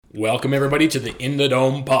Welcome, everybody, to the In the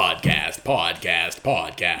Dome podcast.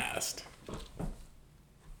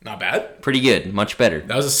 Not bad. Pretty good. Much better.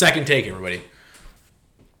 That was a second take, everybody.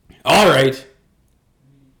 All right.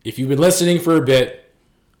 If you've been listening for a bit,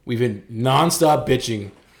 we've been nonstop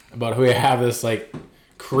bitching about how we have this,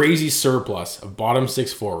 crazy surplus of bottom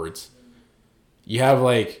six forwards. You have,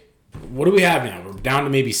 what do we have now? We're down to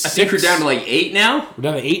maybe 6. I think we're down to 8 now. We're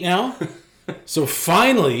down to 8 now? So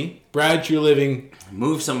finally, Brad Treliving...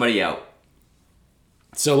 Move somebody out.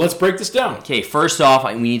 So let's break this down. Okay, first off,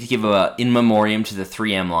 we need to give a in memoriam to the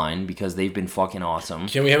 3M line because they've been fucking awesome.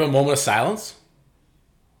 Can we have a moment of silence?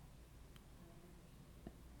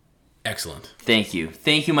 Excellent. Thank you.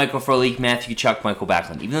 Thank you, Michael Frolik, Matthew Tkachuk, Michael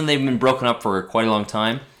Backlund. Even though they've been broken up for quite a long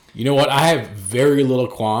time. You know what? I have very little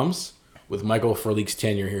qualms with Michael Frolik's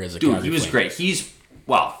tenure here as a Dude, he was great. He's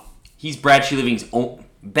Brad Treliving's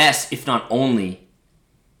best, if not only,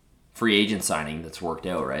 free agent signing that's worked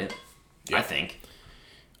out, right? Yeah. I think.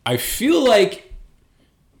 I feel like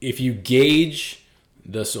if you gauge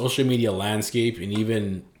the social media landscape and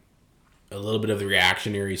even a little bit of the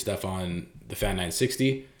reactionary stuff on the Fan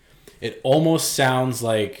 960, it almost sounds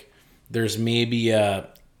like there's maybe a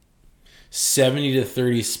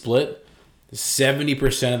 70-30 split.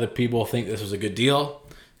 70% of the people think this was a good deal.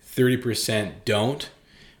 30% don't.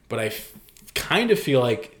 But I kind of feel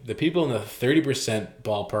like the people in the 30%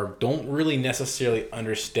 ballpark don't really necessarily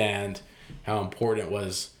understand how important it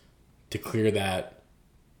was to clear that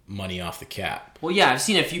money off the cap. Well, yeah, I've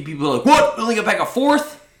seen a few people like, what? We only got back a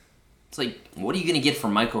fourth? It's like, what are you going to get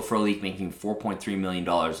from Michael Frolik making $4.3 million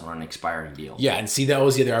on an expiring deal? Yeah, and see, that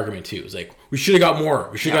was the other argument, too. It was like, we should have got more.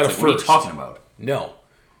 We should have got a first. What are you talking about? No.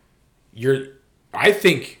 I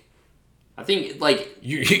think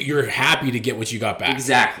you're happy to get what you got back.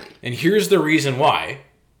 Exactly. And here's the reason why.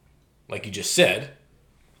 Like you just said,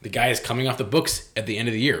 the guy is coming off the books at the end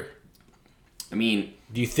of the year. I mean,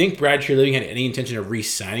 do you think Brad Treliving had any intention of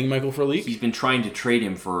re-signing Michael Frolik? He's been trying to trade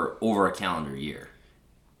him for over a calendar year.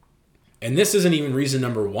 And this isn't even reason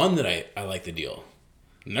number one that I like the deal.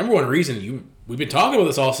 The number one reason, we've been talking about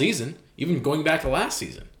this all season, even going back to last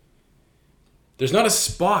season. There's not a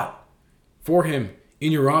spot for him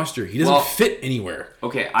in your roster. He doesn't fit anywhere.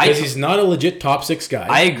 Okay, because he's not a legit top 6 guy.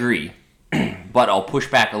 I agree, but I'll push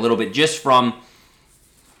back a little bit just from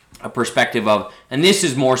a perspective of, and this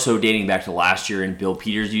is more so dating back to last year and Bill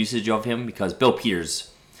Peters' usage of him, because Bill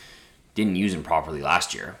Peters didn't use him properly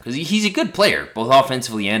last year. Because he's a good player, both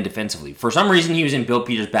offensively and defensively. For some reason, he was in Bill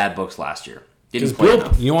Peters' bad books last year. Didn't play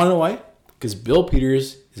enough. You want to know why? Because Bill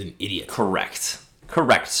Peters is an idiot. Correct,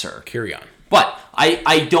 sir. Carry on. But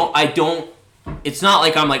I don't. It's not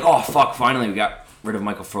like I'm like, oh fuck, finally we got rid of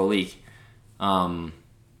Michael Frolik,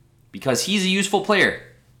 because he's a useful player.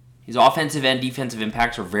 His offensive and defensive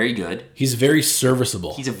impacts are very good. He's very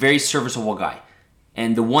serviceable. He's a very serviceable guy.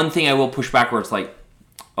 And the one thing I will push back where it's like,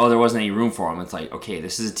 oh, there wasn't any room for him. It's like, okay,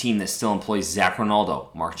 this is a team that still employs Zach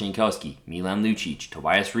Ronaldo, Mark Jankowski, Milan Lucic,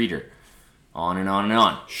 Tobias Rieder, on and on and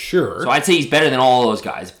on. Sure. So I'd say he's better than all of those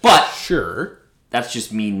guys. But sure. That's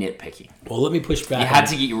just me nitpicking. Well, let me push back.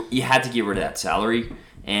 You had to get rid of that salary,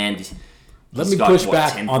 and let me push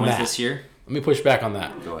back 10 on points that this year. Let me push back on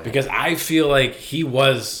that. Go ahead. Because I feel like he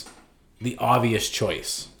was the obvious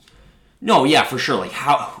choice. No, yeah, for sure. Like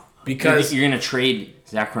how? Because you're gonna trade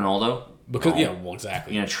Zach Ronaldo? Because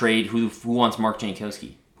exactly. You're gonna trade who wants Mark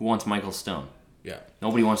Jankowski? Who wants Michael Stone? Yeah.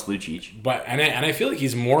 Nobody wants Lucic. But and I feel like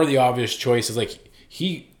he's more the obvious choice. Is like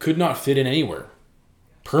he could not fit in anywhere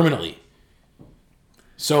permanently.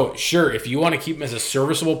 So, sure, if you want to keep him as a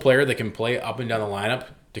serviceable player that can play up and down the lineup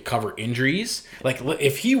to cover injuries, like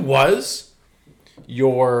if he was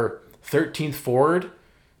your 13th forward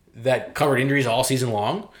that covered injuries all season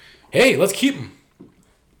long, hey, let's keep him.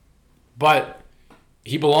 But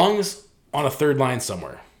he belongs on a third line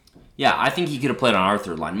somewhere. Yeah, I think he could have played on our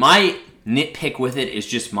third line. My nitpick with it is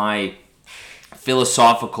just my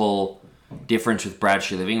philosophical difference with Brad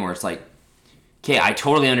Treliving, where it's like, okay, I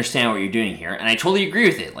totally understand what you're doing here, and I totally agree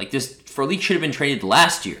with it. Like, this Frolik should have been traded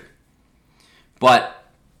last year. But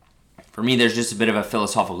for me, there's just a bit of a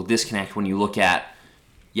philosophical disconnect when you look at,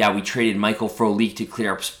 yeah, we traded Michael Frolik to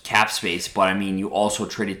clear up cap space, but I mean, you also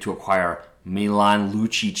traded to acquire Milan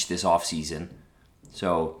Lucic this offseason.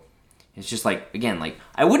 So it's just like, again, like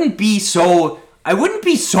I wouldn't be so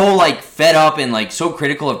like fed up and like so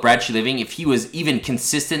critical of Brad Treliving if he was even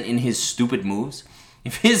consistent in his stupid moves.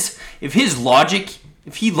 If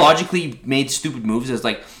he logically made stupid moves, it's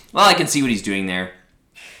like, well, I can see what he's doing there.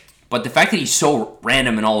 But the fact that he's so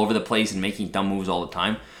random and all over the place and making dumb moves all the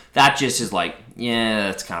time, that just is like, yeah,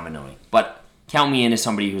 that's kind of annoying. But count me in as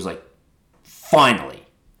somebody who's like, finally,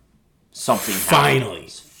 something happened.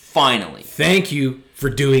 Finally. Thank you for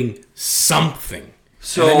doing something.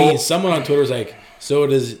 So And I mean, someone on Twitter was like, "So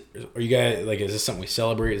does? Are you guys like? Is this something we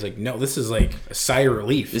celebrate?" It's like, no, this is like a sigh of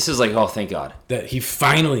relief this is like, oh, thank God. that he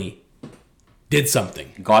finally did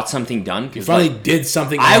something. Got something done. He finally did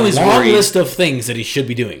something. I on was a long worried- list of things that he should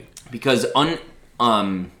be doing. Because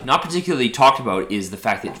not particularly talked about is the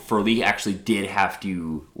fact that Furley actually did have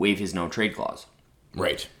to waive his no trade clause.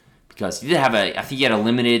 Right. Because he did have I think he had a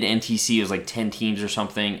limited NTC, it was like 10 teams or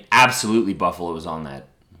something. Absolutely Buffalo was on that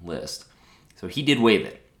list. So he did waive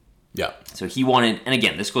it. Yeah. So he wanted, and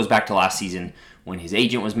again, this goes back to last season when his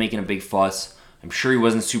agent was making a big fuss. I'm sure he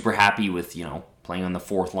wasn't super happy with, playing on the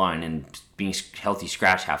fourth line and being healthy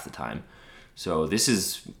scratch half the time. So this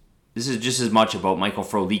is just as much about Michael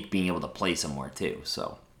Frolik being able to play somewhere too.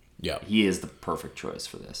 So Yeah. he is the perfect choice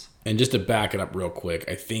for this. And just to back it up real quick,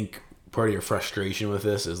 I think part of your frustration with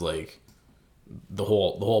this is like the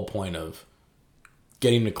whole point of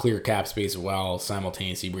getting to clear cap space while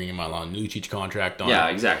simultaneously bringing Milan Lucic contract on. Yeah,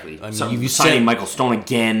 exactly. I mean, you've signing said- Michael Stone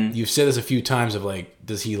again. You've said this a few times of like,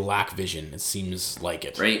 does he lack vision? It seems like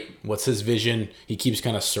it. Right. What's his vision? He keeps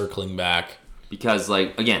kind of circling back. Because,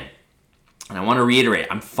 again, and I want to reiterate,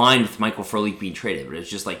 I'm fine with Michael Frolik being traded, but it's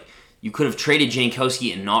just like you could have traded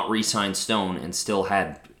Jankowski and not re-signed Stone and still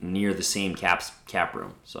had near the same cap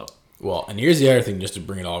room. So Well, and here's the other thing, just to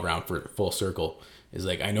bring it all around for full circle, is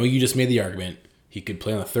like, I know you just made the argument he could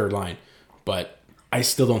play on the third line, but I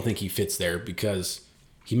still don't think he fits there because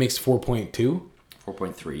he makes 4.2,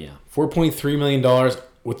 4.3, yeah. $4.3 million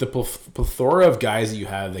with the plethora of guys that you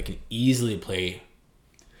have that can easily play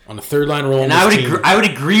on a third line role. And I would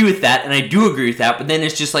agree with that, and I do agree with that, but then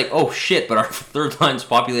it's just like, oh shit, but our third line's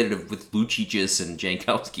populated with Lucic's and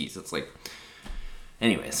Jankowski's. It's like,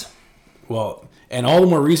 anyways. Well, and all the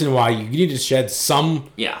more reason why you need to shed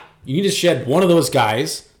Yeah. you need to shed one of those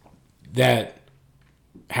guys that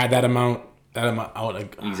had that amount out.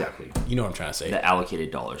 Exactly. You know what I'm trying to say. The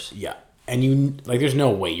allocated dollars. Yeah. And you there's no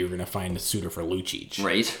way you're gonna find a suitor for Lucic.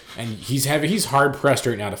 Right. And he's hard pressed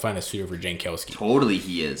right now to find a suitor for Jankowski. Totally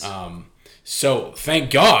he is. So thank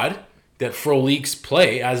God that Frolik's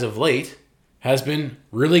play as of late has been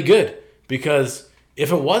really good. Because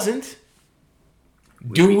if it wasn't,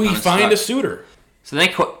 do we find a suitor? So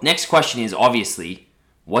the next question is obviously,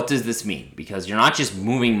 what does this mean? Because you're not just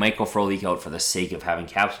moving Michael Frolik out for the sake of having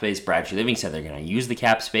cap space. Brad Treliving said they're going to use the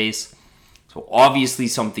cap space. So obviously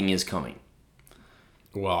something is coming.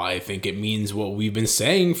 Well, I think it means what we've been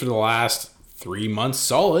saying for the last 3 months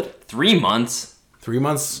solid. 3 months. 3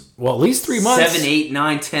 months. Well, at least 3 months. 7, 8,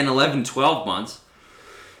 9, 10, 11, 12 months.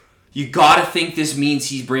 You got to think this means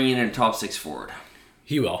he's bringing in a top six forward.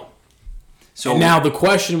 He will. So And now the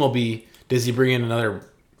question will be, does he bring in another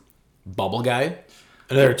bubble guy?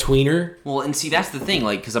 Another tweener? Well, and see, that's the thing.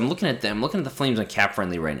 Because I'm looking at the Flames on Cap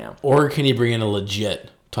Friendly right now. Or can he bring in a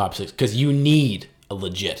legit top six? Because you need a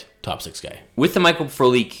legit top six guy. With the Michael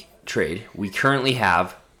Frolik trade, we currently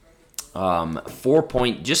have almost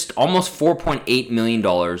 $4.8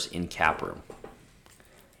 million in cap room.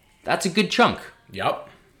 That's a good chunk. Yep.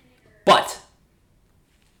 But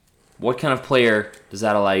what kind of player does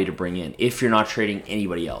that allow you to bring in if you're not trading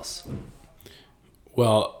anybody else?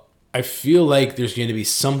 Well, I feel like there's going to be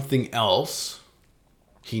something else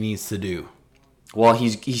he needs to do. Well,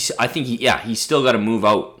 I think he's still got to move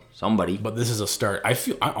out somebody. But this is a start. I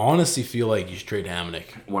honestly feel like you should trade Hamonic.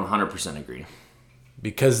 100% agree.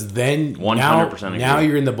 Because then 100% now agree.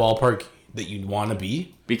 you're in the ballpark that you want to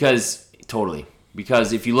be. Because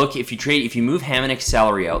if you move Hamonic's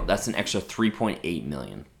salary out, that's an extra $3.8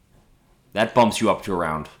 million. That bumps you up to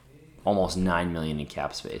around almost $9 million in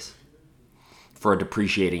cap space for a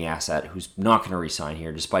depreciating asset who's not going to resign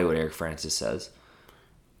here, despite what Eric Francis says.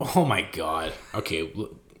 Oh my God. Okay.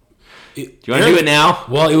 Do you want to do it now?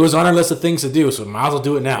 Well, it was on our list of things to do, so might as well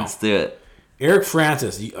do it now. Let's do it. Eric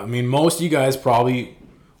Francis. I mean, most of you guys probably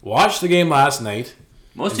watched the game last night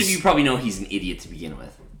Most of you probably know he's an idiot to begin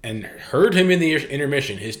with. and heard him in the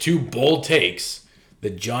intermission, his two bold takes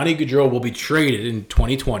that Johnny Gaudreau will be traded in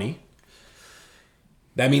 2020.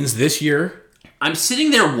 That means this year. I'm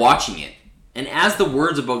sitting there watching it, and as the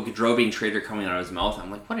words about Gaudreau being traded are coming out of his mouth,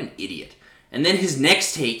 I'm like, what an idiot. And then his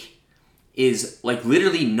next take is like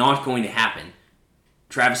literally not going to happen.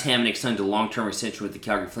 Travis Hamonic signed a long-term extension with the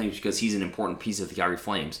Calgary Flames because he's an important piece of the Calgary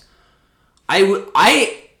Flames. I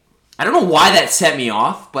don't know why that set me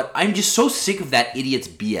off, but I'm just so sick of that idiot's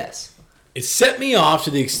BS. It set me off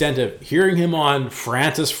to the extent of hearing him on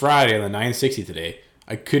Francis Friday on the 960 today.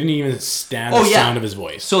 I couldn't even stand the sound of his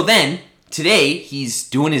voice. So then, today, he's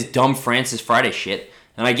doing his dumb Francis Friday shit,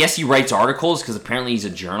 and I guess he writes articles because apparently he's a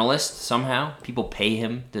journalist somehow. People pay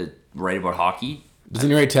him to write about hockey. Doesn't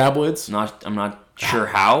he write tabloids? I'm not sure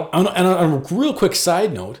how. And on a real quick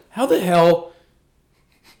side note, how the hell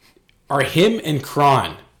are him and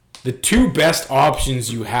Kron the two best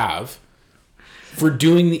options you have for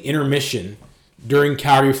doing the intermission during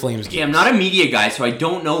Calgary Flames games? Yeah, I'm not a media guy, so I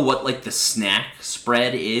don't know what like the snack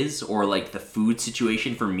spread is or like the food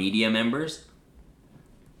situation for media members.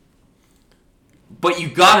 But you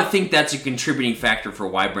gotta think that's a contributing factor for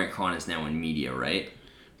why Brent Kron is now in media, right?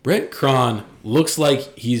 Brent Kron looks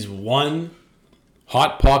like he's one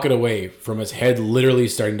hot pocket away from his head literally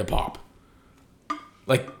starting to pop.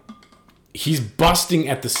 Like, he's busting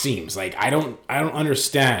at the seams. Like, I don't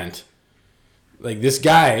understand. Like, this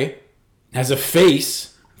guy has a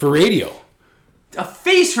face for radio. A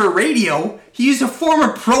face for radio? He's a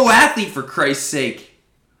former pro athlete, for Christ's sake.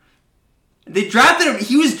 They drafted him.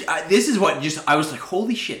 He was. This is what just. I was like,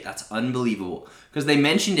 holy shit, that's unbelievable. Because they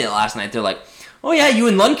mentioned it last night. They're like, oh yeah, you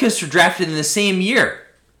and Lundqvist were drafted in the same year.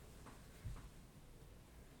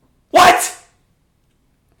 What?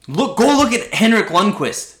 Go look at Henrik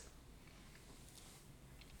Lundqvist.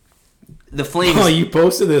 The Flames. Oh, you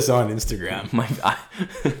posted this on Instagram.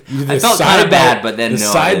 I felt kind of bad, but then the no.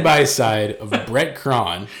 Side by side of Brent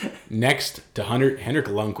Kron next to Henrik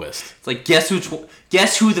Lundqvist. It's like guess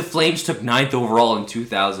who the Flames took 9th overall in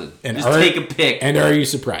 2000. And Just take a pick. And are you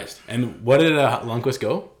surprised? And what did Lundqvist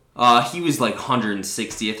go? He was like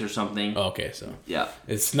 160th or something. Oh, okay, so yeah,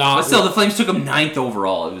 it's not. But still, the Flames took him 9th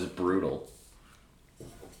overall. It was brutal.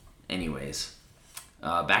 Anyways,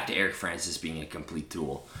 back to Eric Francis being a complete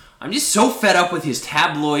tool. I'm just so fed up with his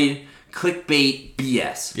tabloid clickbait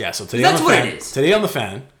BS. Yeah, so today that's what it is. Today on the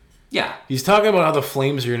Fan, yeah, he's talking about how the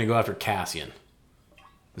Flames are going to go after Kassian,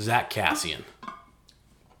 Zach Kassian.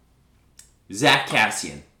 Zach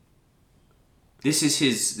Kassian. This is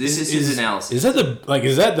his analysis. Is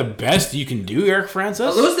that the best you can do, Eric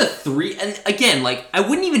Francis? Those are the three, and again, like I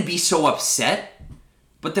wouldn't even be so upset,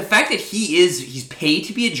 but the fact that he's paid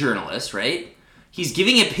to be a journalist, right? He's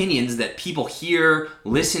giving opinions that people hear,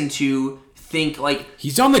 listen to, think like...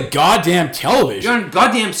 He's on the goddamn television. You're on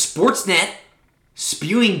goddamn Sportsnet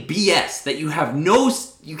spewing BS that you have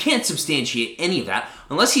you can't substantiate any of that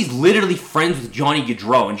unless he's literally friends with Johnny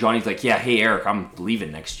Gaudreau and Johnny's like, yeah, hey Eric, I'm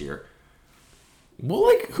leaving next year. Well,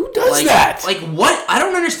 like, who does that? Like, what? I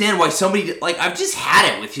don't understand why somebody... Like, I've just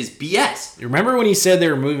had it with his BS. You remember when he said they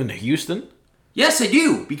were moving to Houston? Yes, I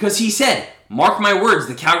do, because he said... Mark my words,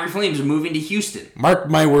 the Calgary Flames are moving to Houston. Mark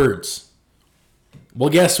my words. Well,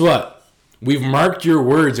 guess what? We've marked your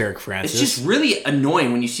words, Eric Francis. It's just really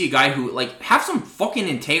annoying when you see a guy who, like, have some fucking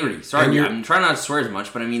integrity. Sorry, I'm trying not to swear as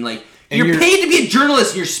much, but I mean, like, you're paid to be a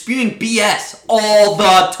journalist and you're spewing BS all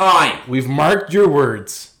the time. We've marked your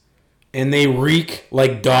words, and they reek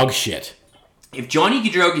like dog shit. If Johnny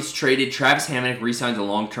Gaudreau gets traded, Travis Hamonic re-signs a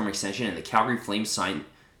long-term extension, and the Calgary Flames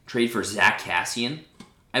trade for Zach Kassian,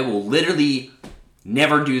 I will literally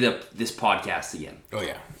never do this podcast again. Oh,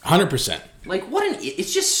 yeah. 100%. Like,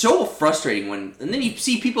 it's just so frustrating and then you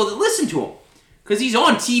see people that listen to him. Because he's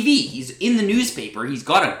on TV, he's in the newspaper, he's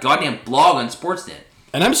got a goddamn blog on Sportsnet.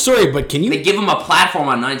 And I'm sorry, but can you... They give him a platform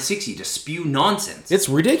on 960 to spew nonsense. It's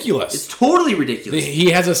ridiculous. It's totally ridiculous.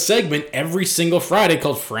 He has a segment every single Friday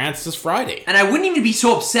called Francis Friday. And I wouldn't even be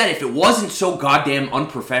so upset if it wasn't so goddamn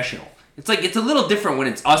unprofessional. It's like, it's a little different when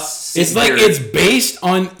it's us. It's like it's based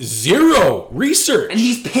on zero research. And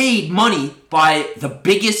he's paid money by the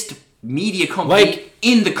biggest media company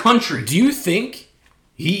in the country. Do you think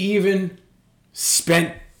he even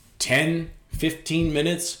spent 10, 15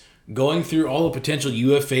 minutes going through all the potential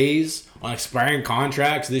UFAs on expiring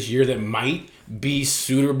contracts this year that might be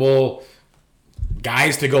suitable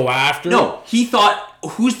guys to go after? No, he thought,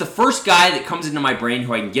 who's the first guy that comes into my brain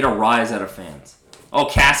who I can get a rise out of fans? Oh,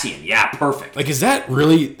 Kassian. Yeah, perfect. Like, is that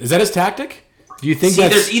his tactic? Do you think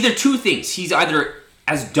there's either two things. He's either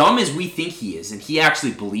as dumb as we think he is, and he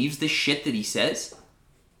actually believes the shit that he says,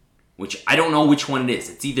 which I don't know which one it is.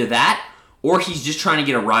 It's either that, or he's just trying to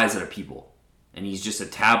get a rise out of people, and he's just a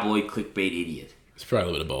tabloid clickbait idiot. It's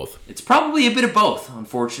probably a bit of both. It's probably a bit of both,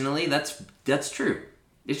 unfortunately. That's true.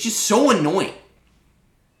 It's just so annoying.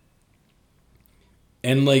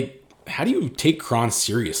 And, like, how do you take Kron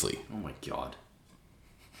seriously? Oh, my God.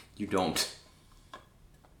 You don't.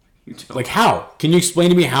 Like, how? Can you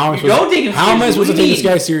explain to me how? Don't take him seriously. How am I supposed to take this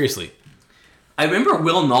guy seriously? I remember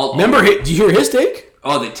Will Nault. Do you hear his take?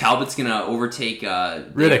 Oh, that Talbot's going to overtake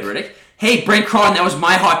Riddick. Hey, Brent Kron, that was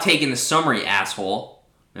my hot take in the summary, asshole.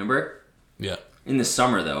 Remember? Yeah. In the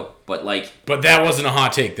summer, though. But that wasn't a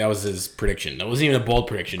hot take. That was his prediction. That wasn't even a bold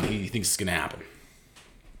prediction. He thinks it's going to happen.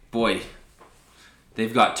 Boy. They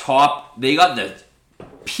got the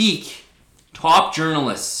peak top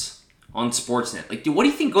journalists on Sportsnet. Like, dude, what do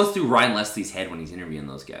you think goes through Ryan Leslie's head when he's interviewing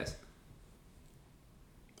those guys?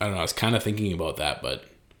 I don't know. I was kind of thinking about that, but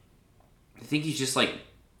I think he's just like,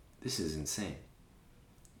 this is insane.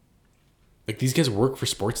 like these guys work for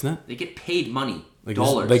Sportsnet. They get paid money, Like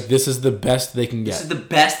dollars. this is the best they can get. This is the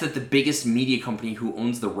best that the biggest media company who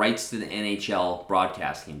owns the rights to the NHL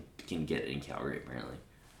broadcast can get in Calgary, apparently.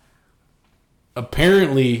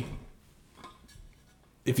 Apparently,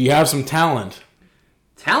 if you have some talent,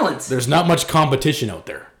 there's not much competition out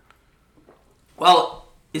there. Well,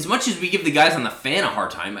 as much as we give the guys on the Fan a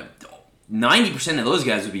hard time, 90% of those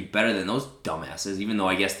guys would be better than those dumbasses, even though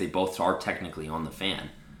I guess they both are technically on the Fan.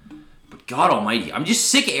 But God almighty, I'm just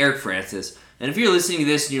sick of Eric Francis. And if you're listening to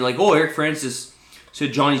this and you're like, oh, Eric Francis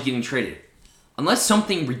said Johnny's getting traded. Unless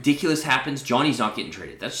something ridiculous happens, Johnny's not getting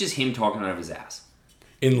traded. That's just him talking out of his ass.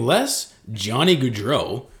 Unless Johnny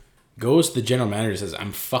Gaudreau goes to the general manager and says,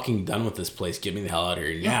 I'm fucking done with this place, get me the hell out of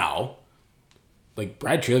here now. Like,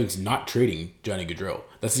 Brad Treliving's not trading Johnny Gaudreau.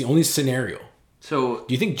 That's the only scenario. So,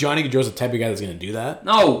 do you think Johnny Gaudreau's the type of guy that's going to do that?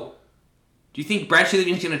 No. Do you think Brad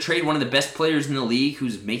Treliving's going to trade one of the best players in the league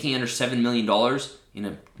who's making under $7 million in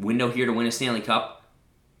a window here to win a Stanley Cup?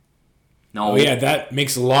 No. Oh, yeah, that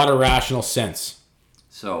makes a lot of rational sense.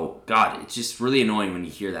 So, God, it's just really annoying when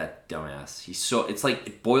you hear that dumbass. It's like,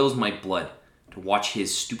 it boils my blood to watch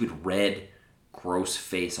his stupid red, gross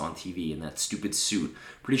face on TV in that stupid suit.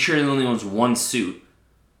 Pretty sure he only owns one suit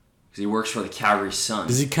because he works for the Calgary Sun.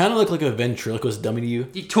 Does he kind of look like a ventriloquist dummy to you?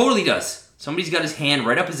 He totally does. Somebody's got his hand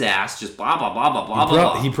right up his ass, just blah, blah, blah, blah, blah,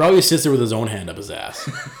 blah. He probably sits there with his own hand up his ass.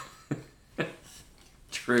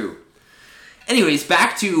 True. Anyways,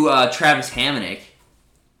 back to Travis Hamonic.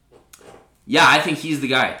 Yeah, I think he's the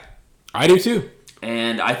guy. I do too.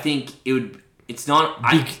 And I think it's not...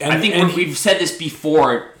 I think we've said this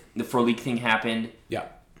before the Frolik thing happened. Yeah.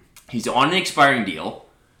 He's on an expiring deal.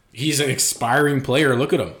 He's an expiring player.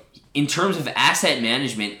 Look at him. In terms of asset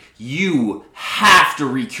management, you have to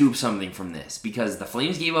recoup something from this because the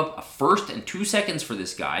Flames gave up a first and 2 seconds for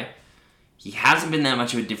this guy. He hasn't been that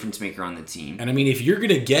much of a difference maker on the team. And I mean, if you're going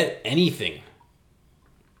to get anything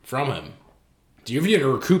from him, if you're going to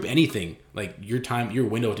recoup anything, like your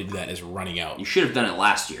window to do that is running out. You should have done it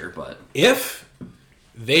last year, but... If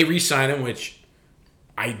they re-sign him, which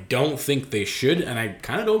I don't think they should, and I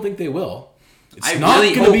kind of don't think they will, it's not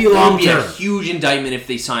going to be long-term. It would be a huge indictment if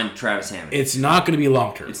they signed Travis Hamonic. It's not going to be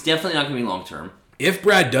long-term. It's definitely not going to be long-term. If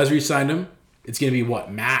Brad does re-sign him, it's going to be, what,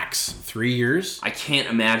 max 3 years? I can't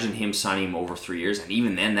imagine him signing him over 3 years, and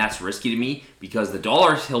even then, that's risky to me, because the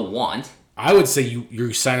dollars he'll want... I would say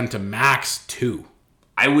you sign him to max 2.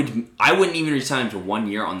 I wouldn't even resign him to 1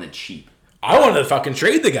 year on the cheap. I wanted to fucking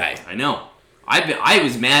trade the guy. I know. I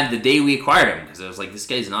was mad the day we acquired him, because I was like, this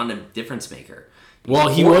guy's not a difference maker. Well,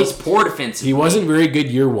 he's poor defensively. He wasn't very good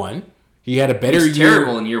year one. He had a better year.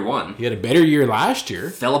 Terrible in year one. He had a better year last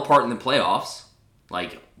year. Fell apart in the playoffs.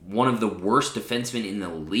 Like one of the worst defensemen in the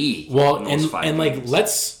league. Well, and like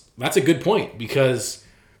that's a good point because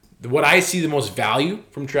what I see the most value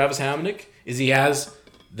from Travis Hamonic is he has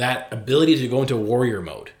that ability to go into warrior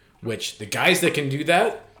mode, which the guys that can do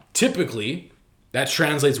that typically that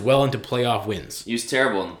translates well into playoff wins. He was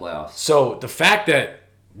terrible in the playoffs. So the fact that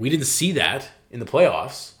we didn't see that in the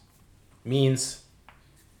playoffs means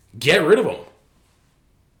get rid of him.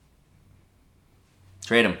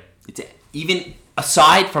 Trade him. It's even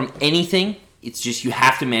aside from anything, it's just you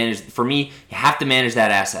have to manage. For me, you have to manage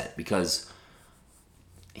that asset because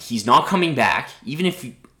he's not coming back. Even if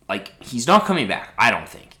he's not coming back, I don't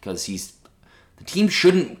think because the team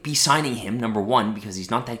shouldn't be signing him. Number one, because he's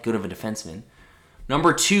not that good of a defenseman.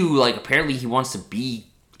 Number two, apparently he wants to be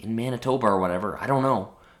in Manitoba or whatever. I don't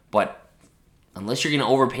know. But unless you're going to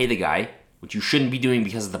overpay the guy, which you shouldn't be doing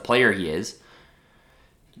because of the player he is,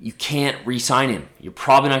 you can't re-sign him. You're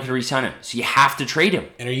probably not going to re-sign him. So you have to trade him.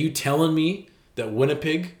 And are you telling me that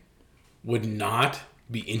Winnipeg would not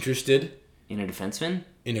be interested in a defenseman?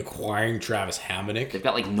 In acquiring Travis Hamonic? They've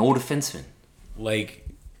got no defenseman.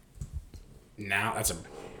 Now that's a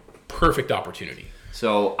perfect opportunity.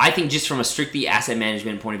 So I think just from a strictly asset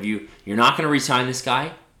management point of view, you're not going to re-sign this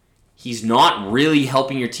guy. He's not really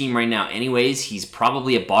helping your team right now anyways. He's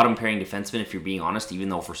probably a bottom pairing defenseman if you're being honest, even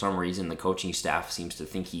though for some reason the coaching staff seems to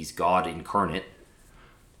think he's God incarnate.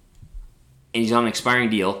 And he's on an expiring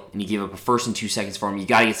deal, and you give up a first and 2 seconds for him. You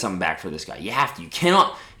got to get something back for this guy. You have to. You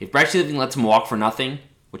cannot. If Brad Treliving lets him walk for nothing,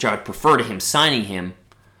 which I would prefer to him signing him,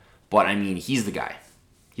 but I mean, he's the guy.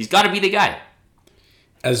 He's got to be the guy.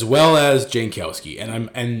 As well as Jankowski.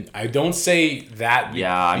 And I don't say that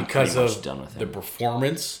because of the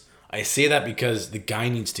performance. I say that because the guy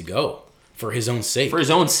needs to go. for his own sake. For his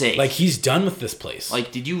own sake. Like, he's done with this place.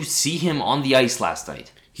 Like, did you see him on the ice last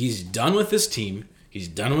night? He's done with this team. He's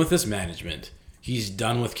done with this management. He's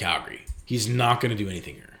done with Calgary. He's not going to do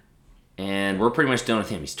anything here. And we're pretty much done with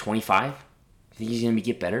him. He's 25. You think he's going to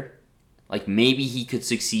get better? Like, maybe he could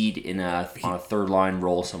succeed on a third-line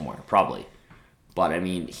role somewhere. Probably. But, I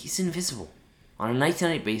mean, he's invisible. On a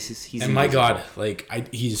night-to-night basis, he's And invisible. my God, like,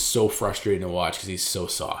 he's so frustrating to watch because he's so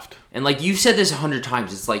soft. And, like, you've said this 100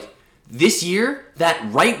 times. It's like, this year, that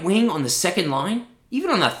right wing on the second line, even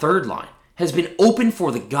on that third line, has been open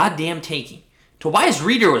for the goddamn taking. Tobias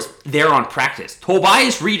Reeder was there on practice.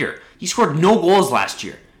 Tobias Reeder. He scored no goals last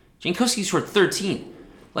year. Jankowski scored 13.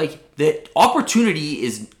 Like, the opportunity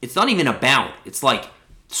is, it's not even abound. It's, like,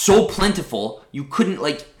 so plentiful, you couldn't,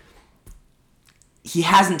 like, he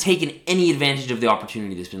hasn't taken any advantage of the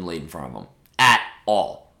opportunity that's been laid in front of him. At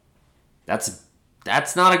all. That's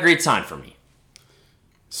not a great sign for me.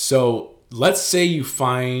 So, let's say you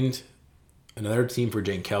find another team for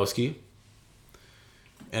Jankowski,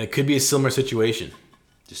 and it could be a similar situation.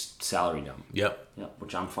 Just salary dump. Yep. Yeah,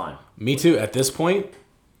 which I'm fine. Me too. At this point,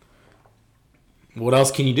 what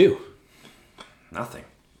else can you do? Nothing.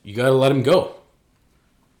 You got to let him go.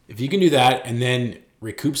 If you can do that and then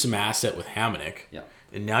recoup some asset with Hamonic, Yeah.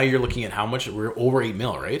 and now you're looking at how much? We're over $8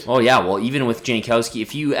 million, right? Oh, yeah. Well, even with Jankowski,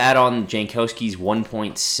 if you add on Jankowski's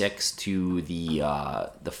 1.6 to the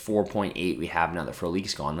 4.8 we have now that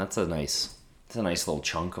Frolik's gone, that's a nice little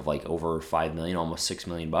chunk of like over $5 million, almost $6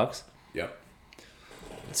 million. Yep.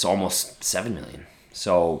 It's almost $7 million.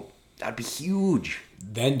 So that'd be huge.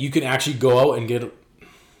 Then you can actually go out and get.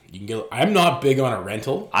 You can get. I'm not big on a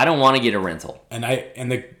rental, I don't want to get a rental. and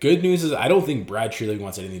the good news is I don't think Brad Shirley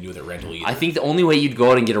wants anything to do with a rental either. I think the only way you'd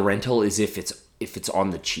go out and get a rental is if it's on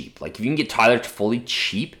the cheap. Like, if you can get Tyler Toffoli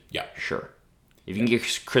cheap, Yeah. sure. If you can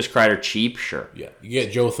get Chris Kreider cheap, sure. Yeah, you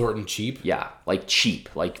get Joe Thornton cheap. Yeah, like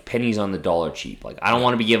cheap, like pennies on the dollar cheap. Like, I don't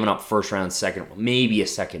want to be giving up first round, second, maybe a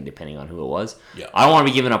second, depending on who it was. Yeah. I don't want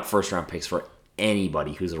to be giving up first round picks for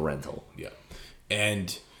anybody who's a rental. Yeah,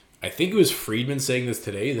 and I think it was Friedman saying this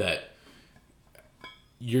today that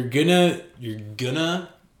you're gonna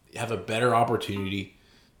have a better opportunity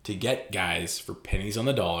to get guys for pennies on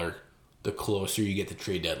the dollar the closer you get to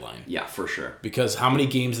trade deadline. Yeah, for sure. Because how many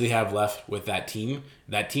games they have left with that team?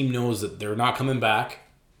 That team knows that they're not coming back,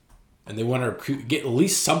 and they want to get at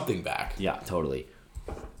least something back. Yeah, totally.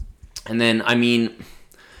 And then, I mean,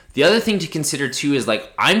 the other thing to consider too is,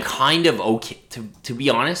 like, I'm kind of okay, to be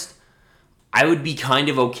honest, I would be kind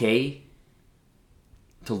of okay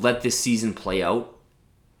to let this season play out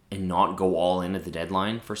and not go all in at the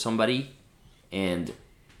deadline for somebody and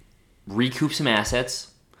recoup some assets.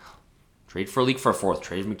 Trade Frolik for a fourth.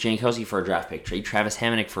 Trade Jankowski for a draft pick. Trade Travis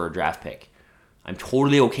Hamonic for a draft pick. I'm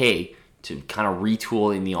totally okay to kind of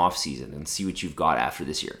retool in the offseason and see what you've got after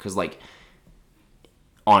this year. Because, like,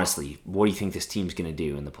 honestly, what do you think this team's going to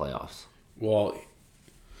do in the playoffs? Well,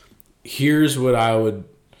 here's what I would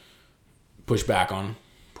push back on.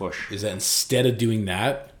 Push. Is that instead of doing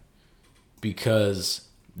that, because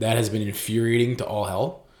that has been infuriating to all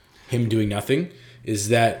hell, him doing nothing, is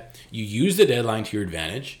that you use the deadline to your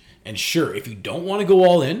advantage. And sure, if you don't want to go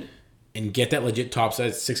all in and get that legit top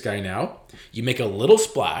six guy now, you make a little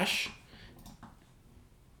splash,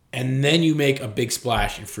 and then you make a big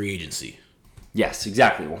splash in free agency. Yes,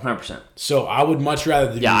 exactly, 100%. So I would much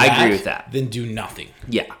rather do I agree with that. than do nothing.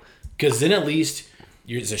 Yeah. Because then at least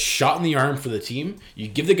it's a shot in the arm for the team. You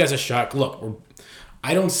give the guys a shot. Look,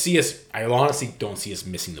 I honestly don't see us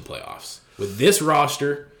missing the playoffs. With this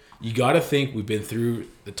roster, you got to think we've been through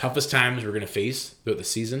the toughest times we're going to face throughout the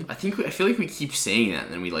season. I feel like we keep saying that,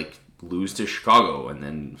 and then we, like, lose to Chicago, and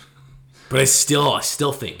then... But I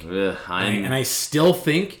still think. I'm... I still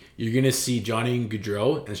think you're going to see Johnny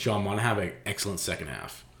Gaudreau and Sean Monahan have an excellent second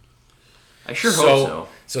half. I sure hope so.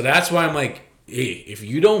 So that's why I'm like, hey, if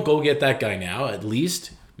you don't go get that guy now, at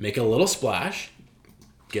least make a little splash.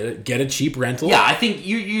 Get a cheap rental. Yeah, I think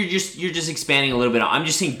you're just expanding a little bit. I'm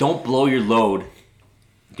just saying, don't blow your load.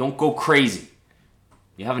 Don't go crazy.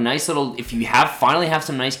 You have a nice little... If you finally have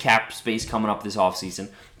some nice cap space coming up this offseason,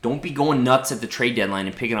 don't be going nuts at the trade deadline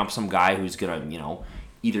and picking up some guy who's going to,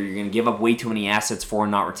 either you're going to give up way too many assets for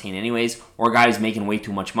and not retain anyways, or a guy who's making way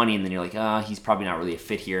too much money, and then you're like, he's probably not really a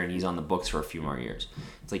fit here, and he's on the books for a few more years.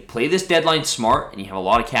 It's like, play this deadline smart, and you have a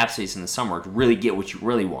lot of cap space in the summer to really get what you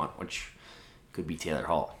really want, which could be Taylor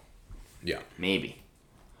Hall. Yeah. Maybe.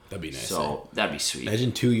 That'd be nice. So, that'd be sweet.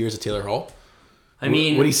 Imagine 2 years of Taylor Hall. I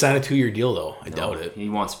mean... Would he sign a 2-year deal, though? I doubt it. He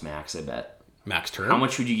wants max, I bet. Max term? How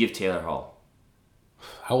much would you give Taylor Hall?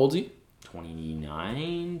 How old is he?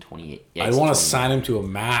 29, 28. Yeah, I want to sign him to a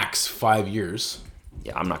max 5 years.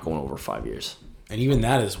 Yeah, I'm not going over 5 years. And even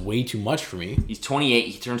that is way too much for me. He's 28.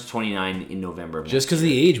 He turns 29 in November. Just because of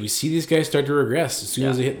the age, we see these guys start to regress as soon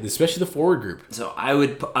as they hit, especially the forward group. So I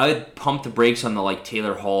would pump the brakes on the like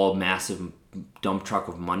Taylor Hall massive dump truck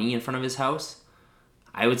of money in front of his house.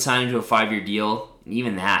 I would sign him to a 5-year deal. And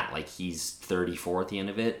even that, like he's 34 at the end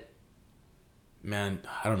of it. Man,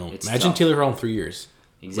 I don't know. It's Imagine tough. Taylor Hall in 3 years.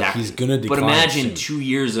 Exactly. Like, he's gonna decline. But imagine soon. 2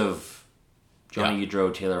 years of Johnny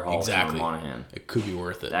Gaudreau, Taylor Hall, Exactly. Connor Monahan. It could be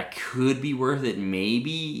worth it. That could be worth it,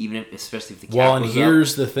 maybe, even if, especially if the cap Well, and goes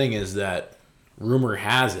here's up. the thing: is that rumor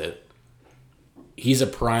has it he's a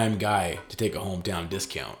prime guy to take a hometown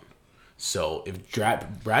discount. So if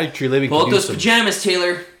Brad Treliving Pull out can do those some, pajamas,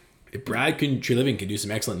 Taylor. if Treliving can do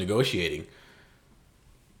some excellent negotiating,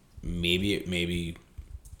 maybe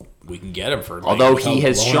we can get him for. Although without he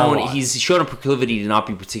has blowing our shown wad. he's shown a proclivity to not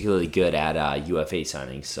be particularly good at UFA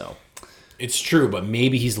signings. So It's true, but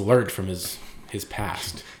maybe he's learned from his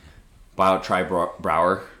past. buy out Ty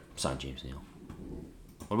Brower, sign James Neal.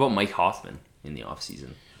 What about Mike Hoffman in the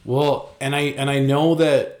offseason? Well, and I know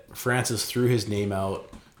that Francis threw his name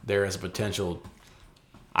out there as a potential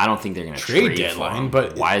I don't think they're going to trade for deadline, him.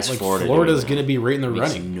 but why is like Florida? Florida's going to be right in the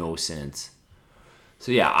Makes running. no sense.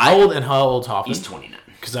 So yeah, How old Hoffman? he's 29.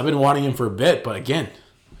 Because I've been wanting him for a bit, but again,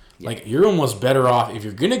 like you're almost better off if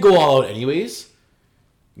you're gonna go all out anyways.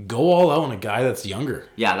 Go all out on a guy that's younger.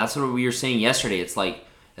 Yeah, that's what we were saying yesterday. It's like,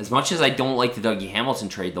 as much as I don't like the Dougie Hamilton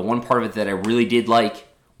trade, the one part of it that I really did like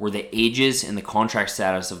were the ages and the contract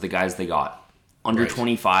status of the guys they got. Under Right.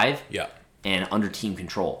 25 Yeah. and under team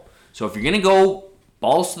control. So if you're going to go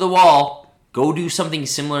balls to the wall, go do something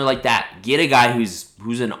similar like that. Get a guy who's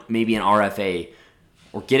maybe an RFA,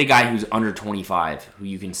 or get a guy who's under 25 who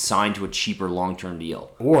you can sign to a cheaper long-term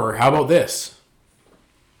deal. Or how about this?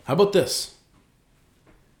 How about this?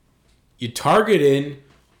 You target in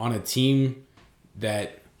on a team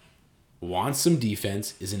that wants some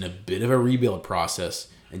defense, is in a bit of a rebuild process,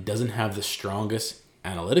 and doesn't have the strongest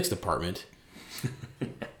analytics department.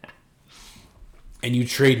 And you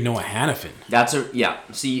trade Noah Hannafin.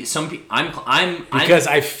 See, some people, Because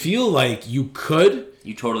I feel like you could,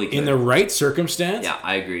 you totally could. in the right circumstance, Yeah,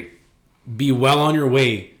 I agree. be well on your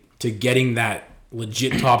way to getting that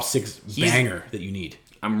legit top 6 banger that you need.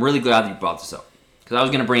 I'm really glad that you brought this up, because I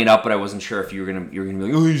was gonna bring it up, but I wasn't sure if you were gonna be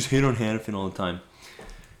like, oh, you just hate on Hannafin all the time.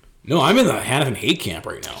 No, I'm in the Hannafin hate camp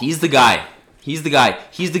right now. He's the guy. He's the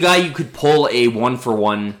guy you could pull a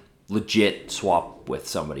 1-for-1 legit swap with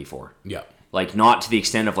somebody for. Yeah. Like, not to the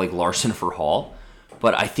extent of like Larson for Hall,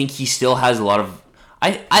 but I think he still has a lot of.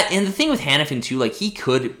 And the thing with Hannafin too, like he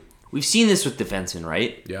could. We've seen this with defensemen,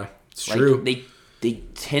 right? Yeah, it's Like, true. They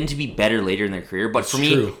tend to be better later in their career, but for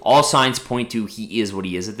me, true. all signs point to he is what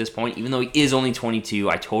he is at this point. Even though he is only 22,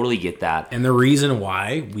 I totally get that. And the reason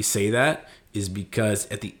why we say that is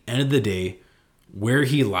because at the end of the day, where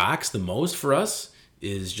he lacks the most for us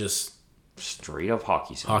is just Straight up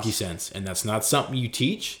hockey sense. hockey sense. And that's not something you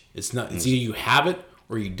teach. It's not. It's either you have it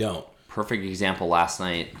or you don't. Perfect example last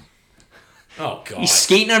night. Oh, God. He's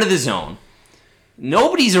skating out of the zone.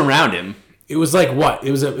 Nobody's around him. It was like what? It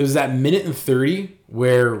was that minute and 30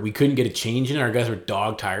 where we couldn't get a change in. Our guys were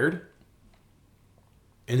dog tired.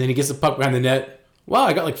 And then he gets the puck behind the net. Wow,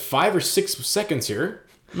 I got like 5 or 6 seconds here.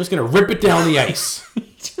 I'm just going to rip it down the ice.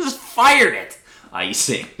 He just fired it.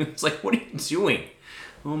 Icing. It's like, what are you doing?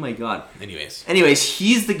 Oh my God. Anyways,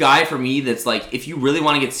 he's the guy for me that's like, if you really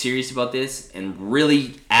want to get serious about this and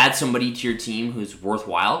really add somebody to your team who's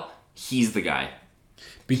worthwhile, he's the guy.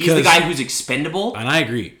 He's the guy who's expendable. And I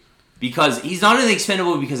agree. Because he's not only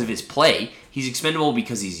expendable because of his play, he's expendable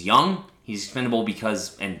because he's young. He's expendable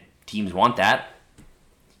because, and teams want that,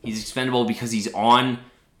 he's expendable because he's on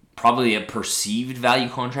probably a perceived value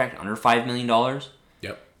contract under $5 million.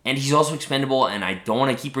 Yep. And he's also expendable, and I don't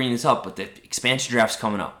want to keep bringing this up, but the expansion draft's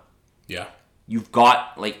coming up. Yeah. You've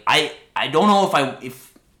got, like, I don't know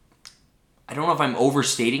if I don't know if I'm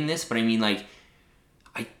overstating this, but I mean, like,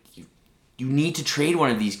 you need to trade one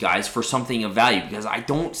of these guys for something of value, because I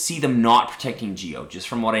don't see them not protecting Gio, just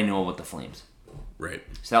from what I know about the Flames. Right.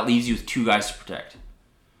 So that leaves you with 2 guys to protect.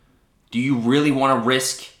 Do you really want to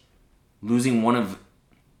risk losing one of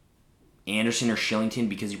Anderson or Shillington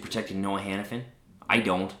because you protected Noah Hannafin? I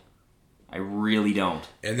don't. I really don't.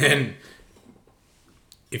 And then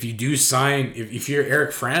if you do sign, if you're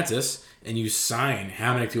Eric Francis and you sign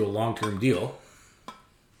Hamonic to a long-term deal,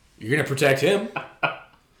 you're going to protect him.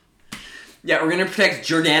 Yeah, we're going to protect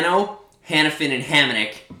Giordano, Hannafin, and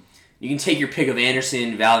Hamonic. You can take your pick of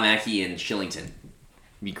Anderson, Valimaki, and Shillington. It'd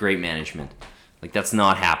be great management. Like, that's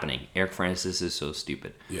not happening. Eric Francis is so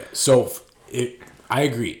stupid. Yeah. So I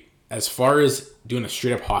agree. as far as doing a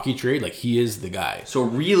straight up hockey trade, like he is the guy. So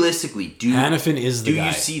realistically, Hanifin is the guy. Do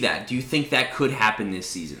you see that? Do you think that could happen this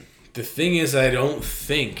season? The thing is, I don't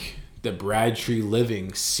think that Brad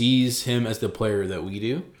Treliving sees him as the player that we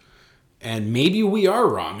do. And maybe we are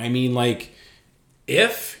wrong. I mean, like,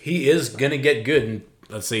 if he is going to get good in,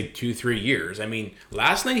 let's say, 2-3 years. I mean,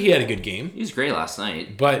 last night he had a good game. He was great last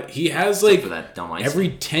night. But he has, like, for that dumb ice every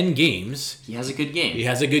 10 games, he has a good game. he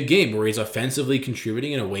has a good game where he's offensively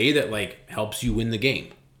contributing in a way that, like, helps you win the game.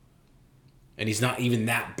 And he's not even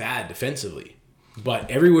that bad defensively.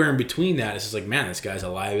 But everywhere in between that, it's just like, man, this guy's a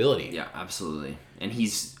liability. Yeah, absolutely. And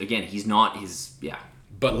he's not his,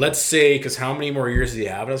 But let's say, because how many more years does he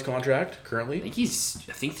have in his contract currently? I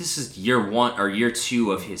think this is year 1 or year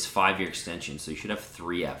 2 of his 5-year extension, so he should have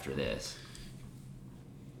 3 after this.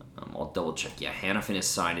 I'll double check. Yeah, Hanifin is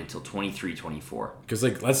signed until 23-24. Because,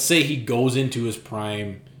 like, let's say he goes into his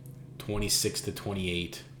prime 26 to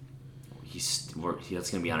 28. That's going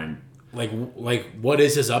to be on an... Like, what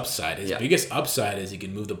is his upside? His Yeah. biggest upside is he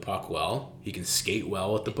can move the puck well. He can skate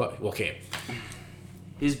well with the puck. Okay.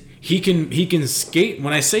 He can skate.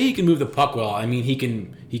 When I say he can move the puck well, I mean he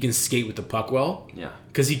can skate with the puck well. Yeah.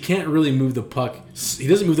 Because he can't really move the puck. He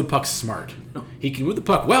doesn't move the puck smart. He can move the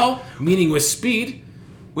puck well, meaning with speed.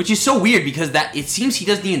 Which is so weird because it seems he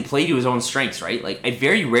doesn't even play to his own strengths, right? Like, I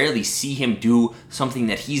very rarely see him do something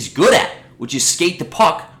that he's good at, which is skate the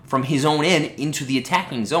puck from his own end into the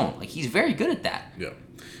attacking zone. Like, he's very good at that. Yeah.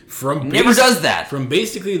 Never does that. From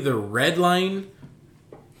basically the red line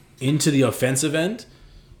into the offensive end,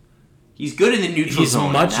 he's good in the neutral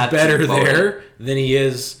zone. He's much better there than he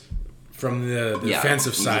is from the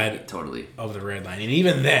defensive side totally of the red line. And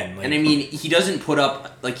even then... and I mean, he doesn't put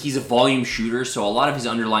up... Like, he's a volume shooter, so a lot of his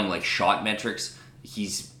underlying, like, shot metrics,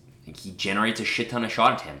 he generates a shit ton of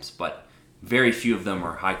shot attempts, but... very few of them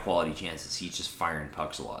are high-quality chances. He's just firing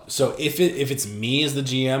pucks a lot. So if it's me as the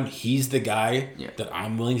GM, he's the guy that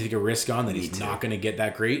I'm willing to take a risk on that he's not going to get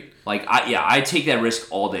that great. Like, I take that risk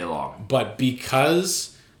all day long. But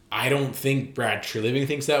because I don't think Brad Treliving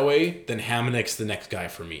thinks that way, then Hamonic's the next guy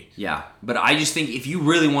for me. Yeah, but I just think if you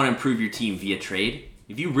really want to improve your team via trade,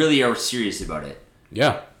 if you really are serious about it,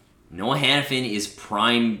 Noah Hanifin is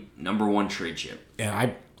prime number 1 trade chip.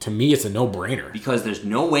 And to me, it's a no-brainer. Because there's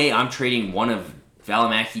no way I'm trading one of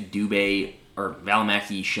Valimaki, Dubé, or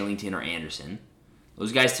Valimaki, Shillington, or Anderson.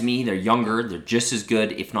 Those guys, to me, they're younger. They're just as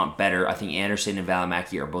good, if not better. I think Anderson and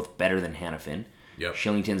Valimaki are both better than Hanifin. Yep.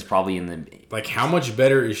 Shillington's probably in the... Like, how much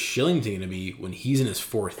better is Shillington going to be when he's in his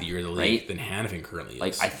 4th year of the league than Hanifin currently is?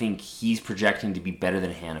 Like, I think he's projecting to be better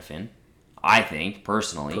than Hanifin. I think,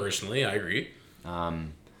 personally. Personally, I agree.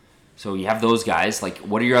 So you have those guys. Like,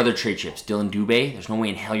 what are your other trade chips? Dylan Dubé? There's no way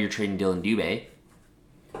in hell you're trading Dylan Dubé.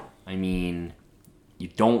 I mean, you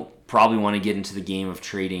don't probably want to get into the game of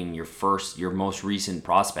trading your most recent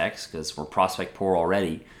prospects because we're prospect poor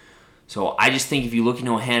already. So I just think if you look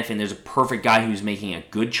into a Hanifin, there's a perfect guy who's making a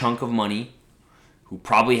good chunk of money, who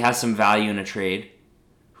probably has some value in a trade,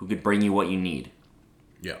 who could bring you what you need.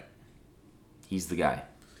 Yeah. He's the guy.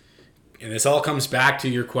 And this all comes back to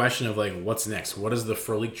your question of, like, what's next? What does the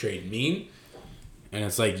Frolik trade mean? And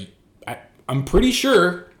it's like, I'm pretty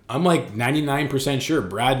sure, I'm like 99% sure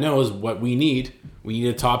Brad knows what we need. We need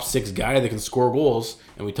a top 6 guy that can score goals.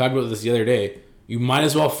 And we talked about this the other day. You might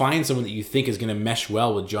as well find someone that you think is going to mesh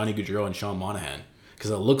well with Johnny Gaudreau and Sean Monahan.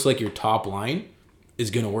 Because it looks like your top line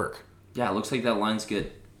is going to work. Yeah, it looks like that line's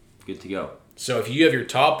good. Good to go. So if you have your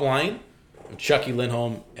top line of Chucky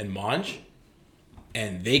Lindholm and Monge,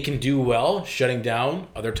 and they can do well shutting down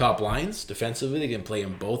other top lines defensively, they can play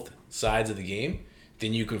on both sides of the game,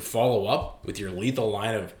 then you can follow up with your lethal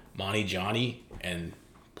line of Monty, Johnny, and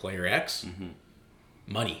player X.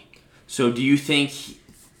 Money. So do you think...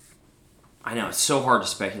 I know, it's so hard to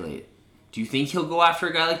speculate. Do you think he'll go after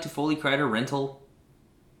a guy like Toffoli, Kreider, Rental?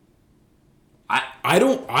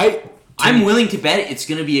 I'm willing to bet it's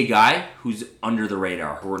going to be a guy who's under the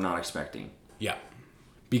radar, who we're not expecting. Yeah.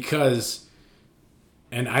 Because...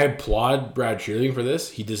 And I applaud Brad Treliving for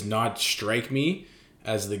this. He does not strike me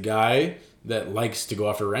as the guy that likes to go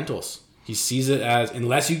after rentals. He sees it as,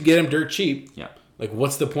 unless you get him dirt cheap, like,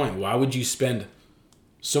 what's the point? Why would you spend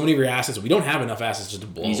so many of your assets? We don't have enough assets just to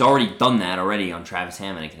blow. He's already done that already on Travis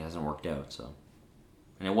Hamonic, and it hasn't worked out. So,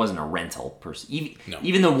 and it wasn't a rental person.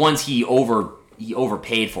 Even the ones he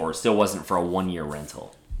overpaid for, it still wasn't for a 1-year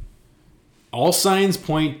rental. All signs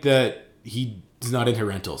point that he's not into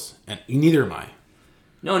rentals, and neither am I.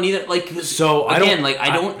 No, neither. Like, so again,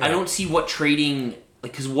 I don't see what trading.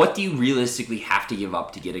 Like, because what do you realistically have to give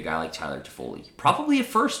up to get a guy like Tyler Toffoli? Probably a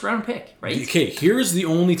 1st-round pick, right? Okay, here's the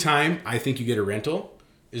only time I think you get a rental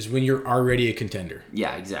is when you're already a contender.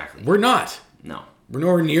 Yeah, exactly. We're not. No. We're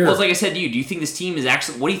nowhere near. Well, it's like I said to you, do you think this team is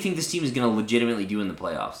actually... What do you think this team is going to legitimately do in the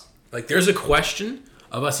playoffs? Like, there's a question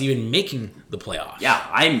of us even making the playoffs. Yeah,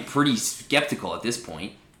 I'm pretty skeptical at this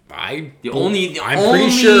point. I'm pretty only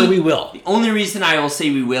sure we will. The only reason I will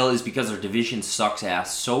say we will is because our division sucks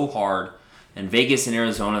ass so hard, and Vegas and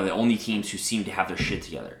Arizona are the only teams who seem to have their shit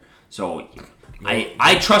together. So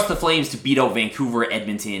I trust the Flames to beat out Vancouver,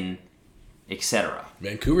 Edmonton, etc.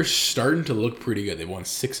 Vancouver's starting to look pretty good. They won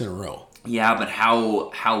 6 in a row. Yeah, but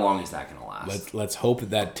how long is that going to last? Let's hope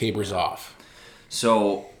that tapers off.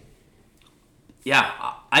 So,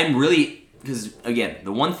 yeah, I'm really... Because, again,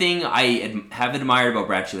 the one thing I have admired about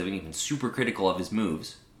Brad Treliving, I've been super critical of his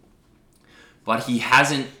moves, but he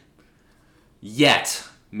hasn't yet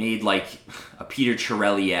made, like, a Peter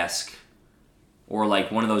Chiarelli-esque or,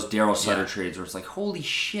 like, one of those Daryl Sutter trades where it's like, holy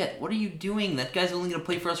shit, what are you doing? That guy's only going to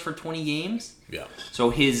play for us for 20 games? Yeah. So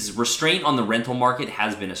his restraint on the rental market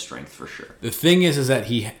has been a strength for sure. The thing is that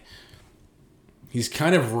he's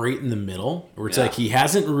kind of right in the middle, where it's like he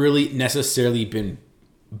hasn't really necessarily been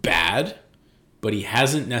bad, but he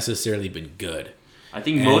hasn't necessarily been good. I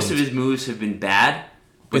think most of his moves have been bad,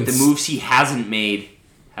 but the moves he hasn't made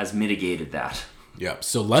has mitigated that. Yeah,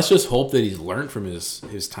 so let's just hope that he's learned from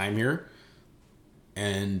his time here.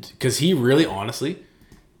 And because he really, honestly,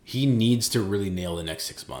 he needs to really nail the next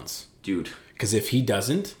 6 months. Dude. Because if he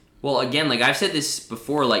doesn't... Well, again, like I've said this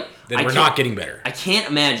before, like... Then we're not getting better. I can't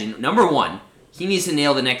imagine... Number one, he needs to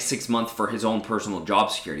nail the next 6 months for his own personal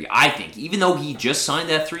job security, I think. Even though he just signed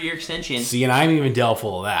that 3-year extension... See, and I'm even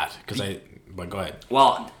doubtful of that. But go ahead.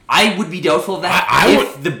 Well, I would be doubtful of that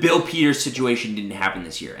if the Bill Peters situation didn't happen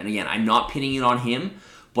this year. And again, I'm not pinning it on him,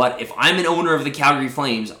 but if I'm an owner of the Calgary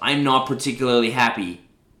Flames, I'm not particularly happy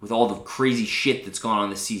with all the crazy shit that's gone on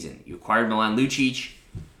this season. You acquired Milan Lucic.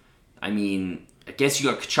 I mean, I guess you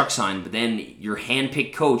got Kachuk signed, but then your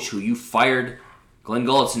hand-picked coach, who you fired Glenn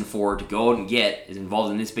Gulutzan for to go out and get, is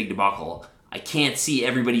involved in this big debacle. I can't see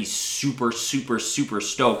everybody super, super, super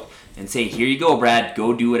stoked and say, here you go, Brad,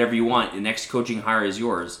 go do whatever you want. The next coaching hire is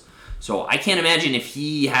yours. So I can't imagine if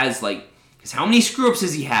he has, like... Because how many screw-ups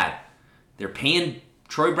has he had? They're paying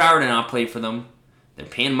Troy Brouwer to not play for them. They're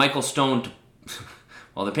paying Michael Stone to...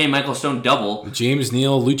 Well, they're paying Michael Stone double. The James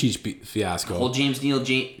Neal Lucic fiasco. The whole James Neal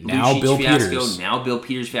now Lucic Bill fiasco. Peters. Now Bill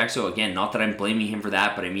Peters fiasco. Again, not that I'm blaming him for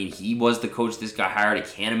that, but I mean, he was the coach this guy hired. I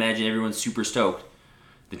can't imagine everyone's super stoked.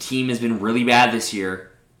 The team has been really bad this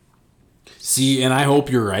year. See, and I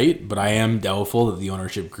hope you're right, but I am doubtful that the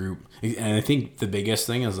ownership group... And I think the biggest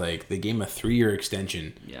thing is, like, they gave him a 3-year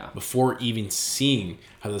extension before even seeing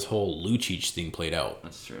how this whole Lucic thing played out.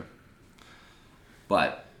 That's true.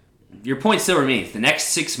 But... Your point still remains. The next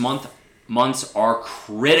 6 months are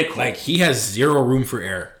critical. Like, he has zero room for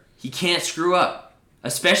error. He can't screw up.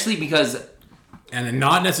 Especially because... And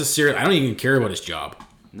not necessarily... I don't even care about his job.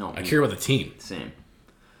 No. I care about the team. Same.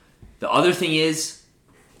 The other thing is,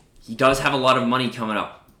 he does have a lot of money coming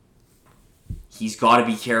up. He's got to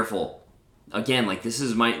be careful. Again, like, this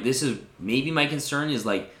is maybe my concern is,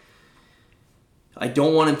 like, I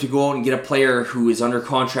don't want him to go out and get a player who is under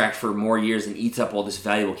contract for more years and eats up all this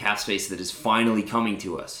valuable cap space that is finally coming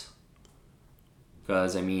to us.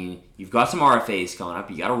 Because, I mean, you've got some RFAs coming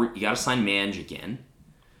up. You gotta sign Mange again.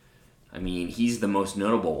 I mean, he's the most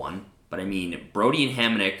notable one. But, I mean, Brody and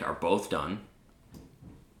Hamonic are both done.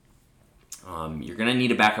 You're going to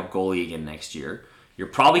need a backup goalie again next year. You're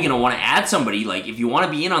probably going to want to add somebody. Like, if you want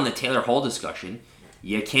to be in on the Taylor Hall discussion,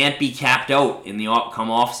 you can't be capped out in the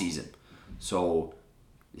come off season. So,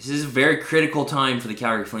 this is a very critical time for the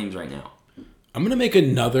Calgary Flames right now. I'm going to make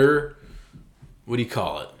another, what do you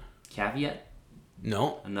call it? Caveat?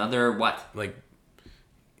 No. Another what? Like,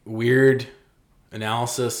 weird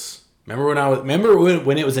analysis. Remember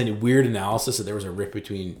when it was a weird analysis that there was a rift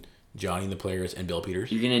between Johnny and the players and Bill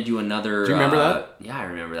Peters? You're going to do another... Do you remember that? Yeah, I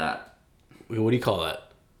remember that. What do you call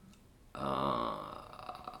that?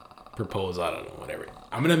 Propose, I don't know, whatever.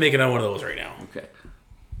 I'm going to make another one of those right now. Okay.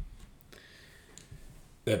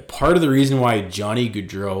 That part of the reason why Johnny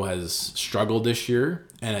Gaudreau has struggled this year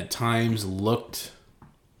and at times looked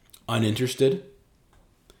uninterested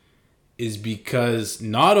is because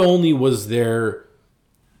not only was there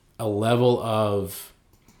a level of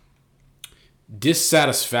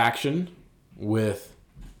dissatisfaction with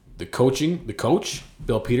the coach,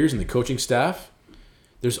 Bill Peters, and the coaching staff,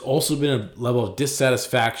 there's also been a level of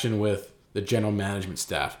dissatisfaction with the general management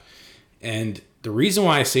staff. And the reason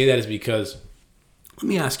why I say that is because... Let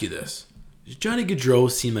me ask you this. Does Johnny Gaudreau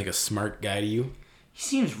seem like a smart guy to you? He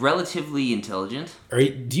seems relatively intelligent. All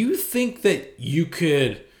right. Do you think that you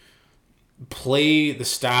could play the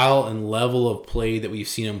style and level of play that we've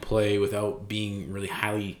seen him play without being really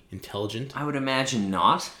highly intelligent? I would imagine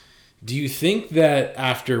not. Do you think that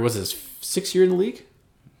after, was this 6 years in the league?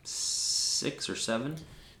 6 or 7.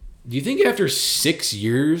 Do you think after 6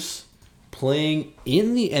 years playing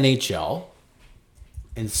in the NHL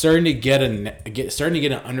and starting to get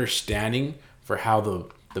an understanding for how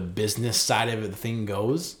the business side of the thing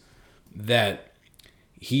goes, that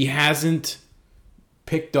he hasn't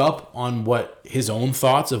picked up on what his own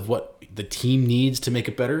thoughts of what the team needs to make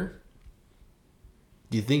it better?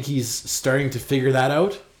 Do you think he's starting to figure that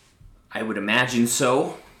out? I would imagine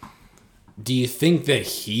so. Do you think that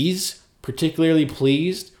he's particularly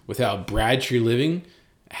pleased with how Brad Treliving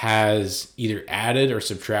has either added or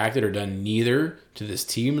subtracted or done neither to this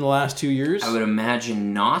team in the last 2 years? I would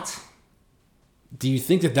imagine not. Do you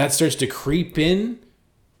think that starts to creep in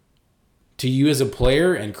to you as a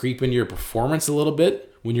player and creep into your performance a little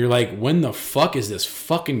bit? When you're like, when the fuck is this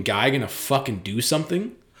fucking guy gonna fucking do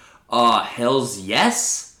something? Hells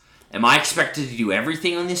yes. Am I expected to do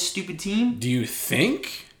everything on this stupid team? Do you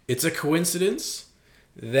think it's a coincidence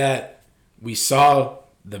that we saw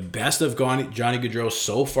the best of Johnny Gaudreau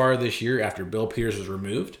so far this year after Bill Peters was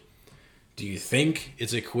removed? Do you think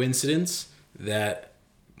it's a coincidence that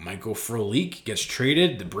Michael Frolik gets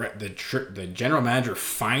traded, the general manager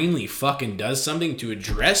finally fucking does something to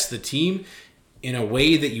address the team in a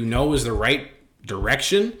way that you know is the right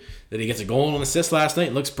direction, that he gets a goal and an assist last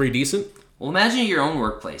night, looks pretty decent? Well, imagine your own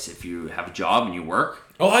workplace. If you have a job and you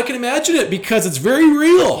work. Oh, I can imagine it because it's very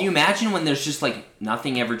real. Can you imagine when there's just like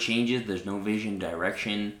nothing ever changes? There's no vision,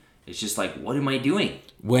 direction. It's just like, what am I doing?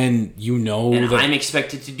 When you know and that I'm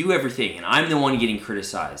expected to do everything, and I'm the one getting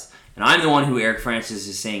criticized. And I'm the one who Eric Francis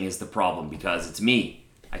is saying is the problem because it's me.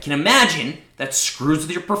 I can imagine that screws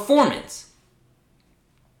with your performance.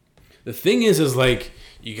 The thing is like,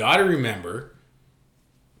 you got to remember,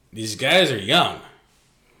 these guys are young.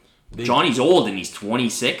 Johnny's old and he's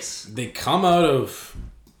 26. They come out of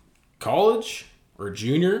college or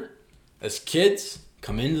junior as kids,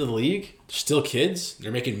 come into the league. They're still kids.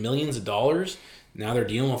 They're making millions of dollars. Now they're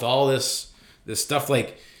dealing with all this stuff.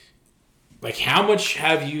 Like how much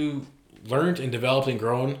have you learned and developed and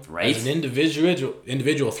grown as an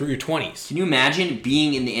individual through your 20s? Can you imagine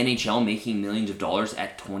being in the NHL making millions of dollars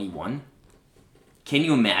at 21? Can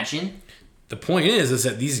you imagine? The point is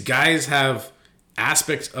that these guys have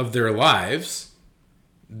aspects of their lives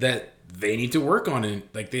that they need to work on, and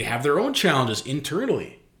like they have their own challenges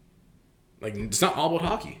internally. Like, it's not all about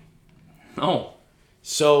hockey. No.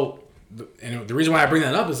 So, and the reason why I bring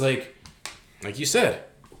that up is like you said,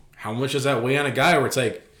 how much does that weigh on a guy where it's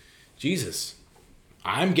like, Jesus,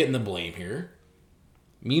 I'm getting the blame here.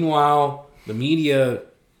 Meanwhile, the media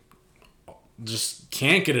just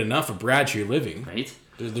can't get enough of Brad Treliving. Right.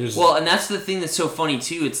 Well, and that's the thing that's so funny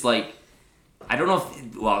too. It's like, I don't know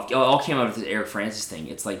if, it all came out of the Eric Francis thing.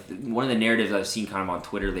 It's like one of the narratives I've seen kind of on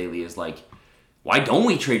Twitter lately is like, why don't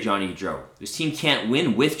we trade Johnny Gaudreau? This team can't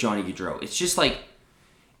win with Johnny Gaudreau. It's just like,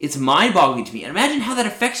 it's mind-boggling to me. And imagine how that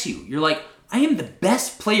affects you. You're like, I am the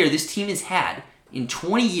best player this team has had in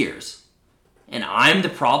 20 years, and I'm the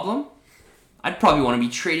problem? I'd probably want to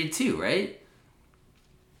be traded too, right?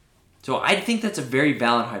 So I think that's a very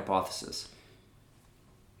valid hypothesis.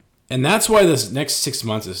 And that's why this next 6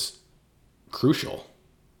 months is crucial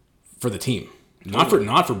for the team. Not for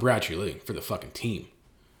Brad Treliving, for the fucking team.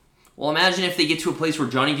 Well, imagine if they get to a place where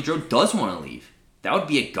Johnny Gaudreau does want to leave. That would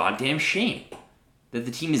be a goddamn shame. That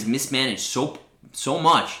the team is mismanaged so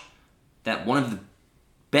much that one of the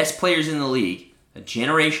best players in the league, a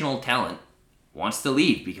generational talent, wants to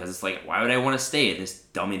leave because it's like, why would I want to stay? This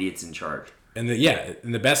dumb idiot's in charge. And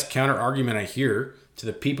the best counter argument I hear to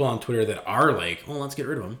the people on Twitter that are like, oh, let's get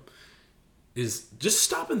rid of him, is just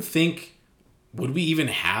stop and think, would we even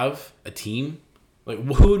have a team? Like,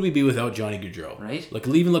 who would we be without Johnny Gaudreau? Right. Like,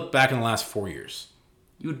 even look back in the last 4 years.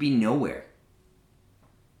 You would be nowhere.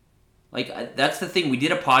 Like, that's the thing. We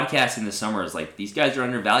did a podcast in the summer. It's like, these guys are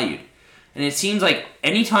undervalued. And it seems like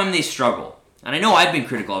anytime they struggle, and I know I've been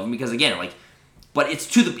critical of him because, again, like, but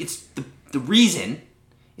the reason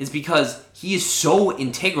is because he is so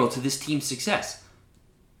integral to this team's success.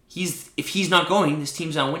 If he's not going, this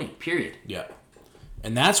team's not winning, period. Yeah.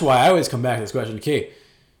 And that's why I always come back to this question, okay,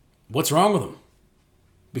 what's wrong with him?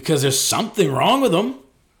 Because there's something wrong with him.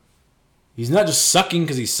 He's not just sucking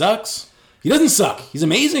because he sucks. He doesn't suck. He's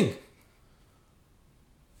amazing.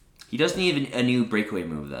 He does need a new breakaway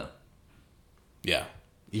move, though. Yeah.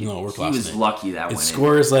 Even though it worked last night. He was lucky that it went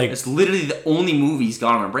scores in. like... It's literally the only move he's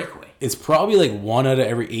got on a breakaway. It's probably like 1 out of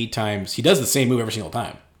every 8 times. He does the same move every single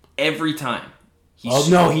time. Every time.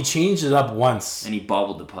 No, he changed it up once. And he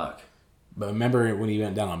bobbled the puck. But remember when he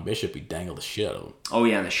went down on Bishop, he dangled the shit out of him. Oh,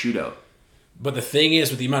 yeah, in the shootout. But the thing is,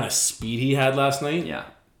 with the amount of speed he had last night, Yeah.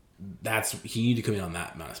 he needed to come in on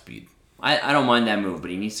that amount of speed. I don't mind that move,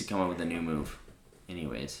 but he needs to come up with a new move.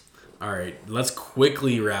 Anyways. All right, let's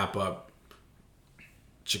quickly wrap up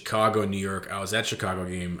Chicago, New York. I was at Chicago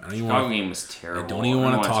game. Chicago game was terrible. I don't even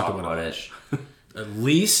want to talk about it. At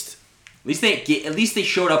least they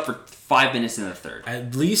showed up for 5 minutes in the third.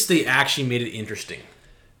 At least they actually made it interesting.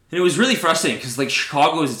 And it was really frustrating because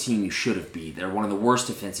Chicago is a team you should have beat. They're one of the worst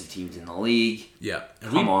defensive teams in the league. Yeah,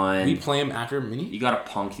 Come on. We play them after Mini. You got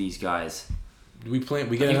to punk these guys. Do we play?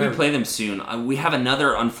 We play them soon. We have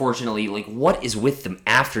another, unfortunately. What is with the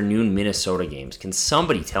afternoon Minnesota games? Can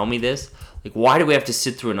somebody tell me this? Why do we have to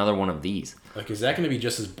sit through another one of these? Is that going to be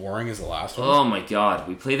just as boring as the last one? Oh my god,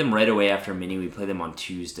 we play them right away after Mini. We play them on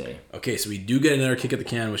Tuesday. Okay, so we do get another kick at the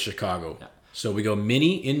can with Chicago. Yeah. So we go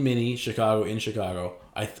Mini, Chicago in Chicago.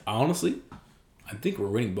 Honestly, I think we're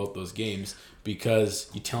winning both those games because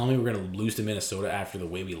you telling me we're going to lose to Minnesota after the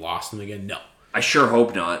way we lost them again? No. I sure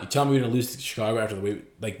hope not. You tell me we're going to lose to Chicago after the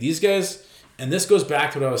way... these guys... And this goes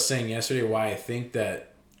back to what I was saying yesterday, why I think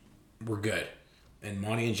that we're good. And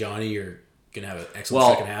Monty and Johnny are going to have an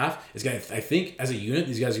excellent second half. I think, as a unit,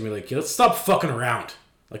 these guys are going to be like, let's stop fucking around.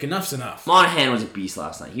 Enough's enough. Monahan was a beast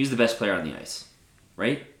last night. He was the best player on the ice.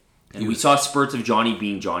 Right? And we saw spurts of Johnny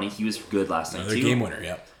being Johnny. He was good last night, too. Another game winner,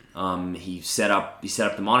 yeah. He set up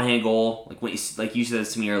the Monahan goal. Like you said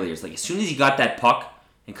this to me earlier. It's as soon as he got that puck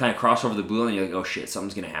and kind of crossed over the blue line, you're like, oh shit,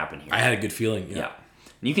 something's going to happen here. I had a good feeling, yeah.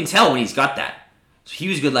 And you can tell when he's got that. So he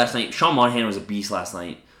was good last night. Sean Monahan was a beast last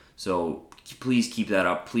night. So please keep that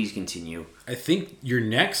up. Please continue. I think your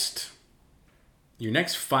next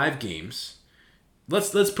 5 games,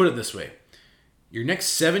 let's put it this way. Your next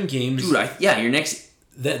 7 games... Dude, your next...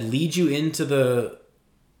 That lead you into the...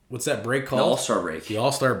 What's that break called? The All-Star break. The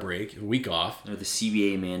All-Star break. A week off. Or the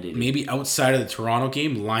CBA mandated. Maybe outside of the Toronto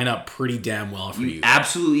game, line up pretty damn well for you. You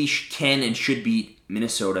absolutely can and should beat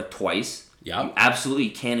Minnesota twice. Yep. You absolutely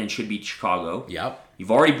can and should beat Chicago. Yep.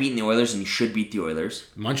 You've already beaten the Oilers and you should beat the Oilers.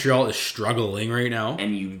 Montreal is struggling right now.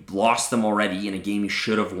 And you lost them already in a game you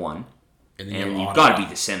should have won. And you've got to beat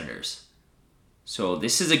the Senators. So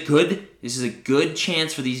this is a good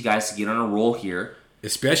chance for these guys to get on a roll here.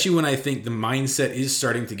 Especially when I think the mindset is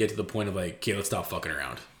starting to get to the point of okay, let's stop fucking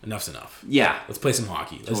around. Enough's enough. Yeah. Let's play some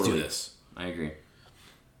hockey. Let's totally. do this. I agree.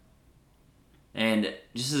 And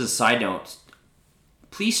just as a side note,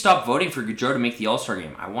 please stop voting for Gaudreau to make the All-Star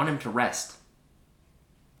game. I want him to rest.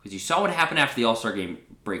 Because you saw what happened after the All-Star game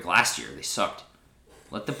break last year. They sucked.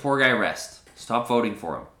 Let the poor guy rest. Stop voting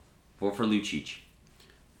for him. Vote for Lucic.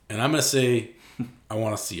 And I'm going to say, I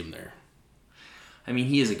want to see him there. I mean,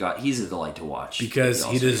 he's a delight to watch. Because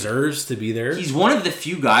he deserves to be there. He's one of the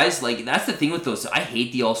few guys, that's the thing with those, I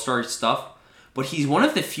hate the All-Star stuff, but he's one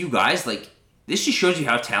of the few guys, this just shows you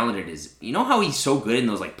how talented it is. You know how he's so good in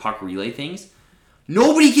those, puck relay things?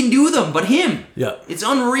 Nobody can do them but him. Yeah. It's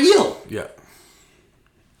unreal. Yeah.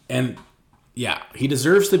 And, yeah, he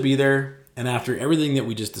deserves to be there, and after everything that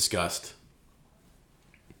we just discussed,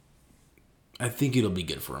 I think it'll be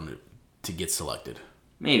good for him to get selected.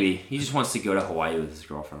 Maybe. He just wants to go to Hawaii with his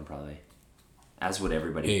girlfriend, probably. As would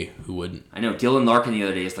everybody. Hey, who wouldn't? I know. Dylan Larkin the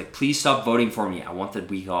other day is please stop voting for me. I want the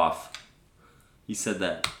week off. He said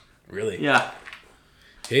that. Really? Yeah.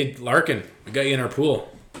 Hey, Larkin, we got you in our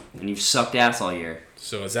pool. And you've sucked ass all year.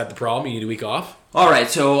 So is that the problem? You need a week off? All right,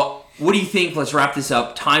 so what do you think? Let's wrap this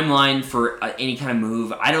up. Timeline for any kind of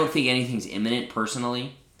move. I don't think anything's imminent,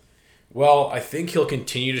 personally. Well, I think he'll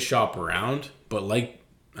continue to shop around, but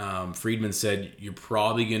Friedman said, you're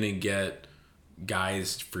probably going to get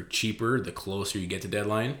guys for cheaper the closer you get to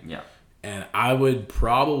deadline. Yeah. And I would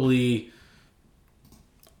probably,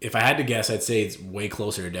 if I had to guess, I'd say it's way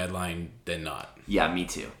closer to deadline than not. Yeah, me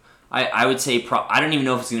too. I would say, I don't even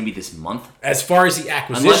know if it's going to be this month. As far as the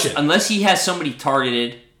acquisition. Unless he has somebody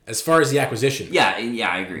targeted. As far as the acquisition. Yeah,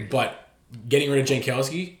 I agree. But getting rid of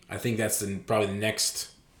Jankowski, I think that's probably the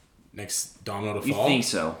next domino to fall. You think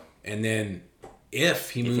so? And then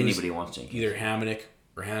if he moves anybody wants Jankowski, either Hamonic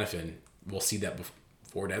or Hanifin, we'll see that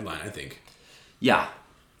before deadline, I think. Yeah.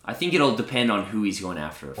 I think it'll depend on who he's going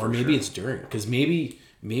after. Or maybe it's during. Because maybe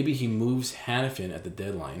he moves Hanifin at the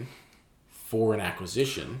deadline for an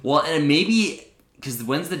acquisition. Well, and maybe, because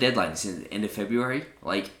when's the deadline? It's in the end of February?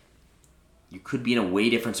 You could be in a way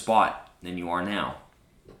different spot than you are now.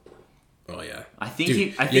 Oh, yeah. I think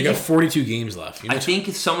you got 42 games left. I think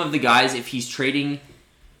some of the guys, if he's trading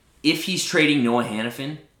Noah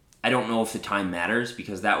Hanifin, I don't know if the time matters,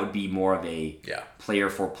 because that would be more of a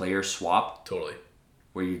player-for-player swap. Totally.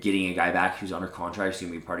 Where you're getting a guy back who's under contract, who's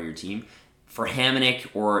going to be part of your team. For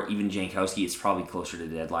Hamonic or even Jankowski, it's probably closer to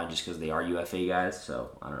the deadline just because they are UFA guys. So,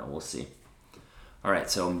 I don't know. We'll see. All right,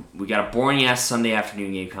 so we got a boring-ass Sunday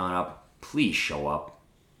afternoon game coming up. Please show up.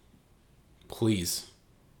 Please.